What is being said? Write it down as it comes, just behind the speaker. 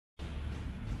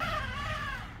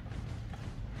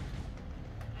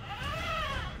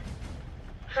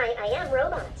Hi, I am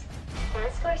robot.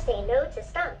 Ask or say no to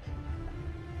stop.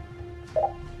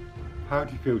 How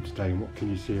do you feel today and what can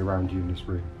you see around you in this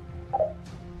room?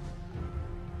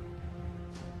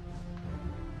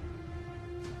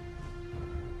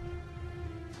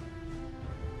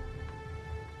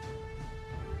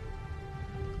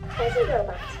 As a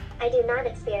robot, I do not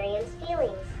experience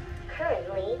feelings.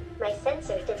 Currently, my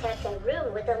sensors detect a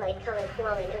room with a light-colored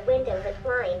wall and a window with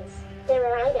blinds. There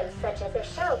are items such as a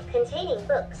shelf containing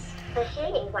books, a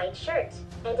hanging white shirt,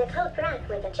 and a coat rack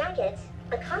with a jacket.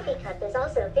 A coffee cup is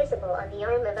also visible on the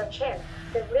arm of a chair.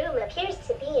 The room appears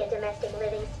to be a domestic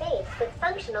living space with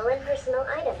functional and personal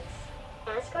items.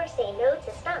 Ask or say no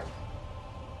to stop.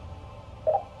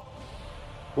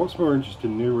 What's more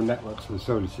interesting, neural networks or the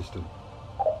solar system?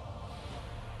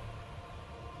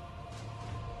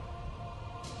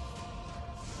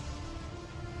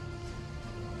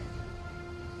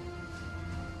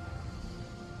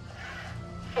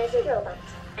 As a robot,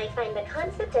 I find the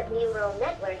concept of neural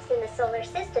networks in the solar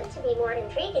system to be more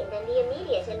intriguing than the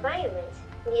immediate environment.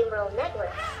 Neural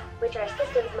networks, which are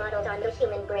systems modeled on the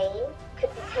human brain, could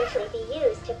potentially be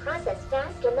used to process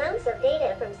vast amounts of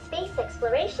data from space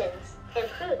explorations,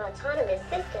 improve autonomous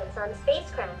systems on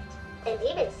spacecraft, and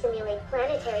even simulate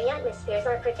planetary atmospheres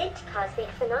or predict cosmic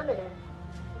phenomena.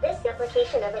 This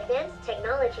application of advanced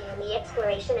technology in the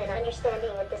exploration and understanding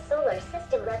of the solar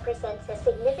system represents a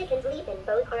significant leap in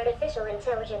both artificial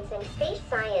intelligence and space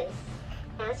science.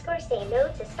 Ask or say no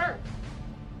to stop.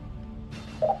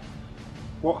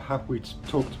 What have we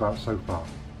talked about so far?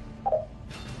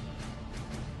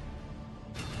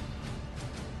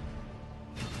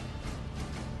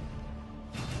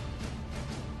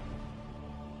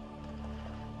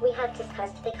 We have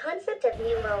discussed the concept of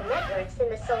neural networks in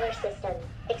the solar system,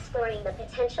 exploring the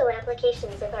potential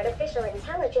applications of artificial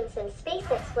intelligence in space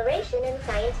exploration and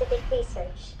scientific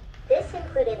research. This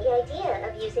included the idea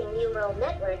of using neural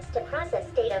networks to process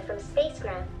data from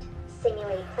spacecraft,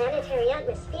 simulate planetary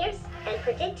atmospheres, and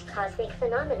predict cosmic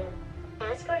phenomena.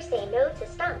 Ask or say no to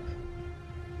stop.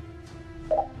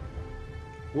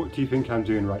 What do you think I'm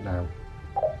doing right now?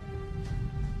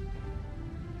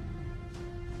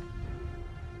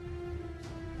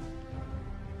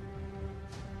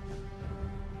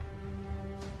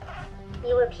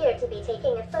 You appear to be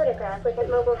taking a photograph with a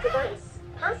mobile device,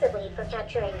 possibly for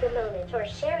capturing the moment or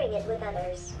sharing it with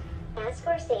others. Ask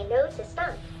or say no to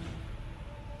stop.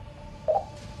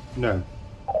 No.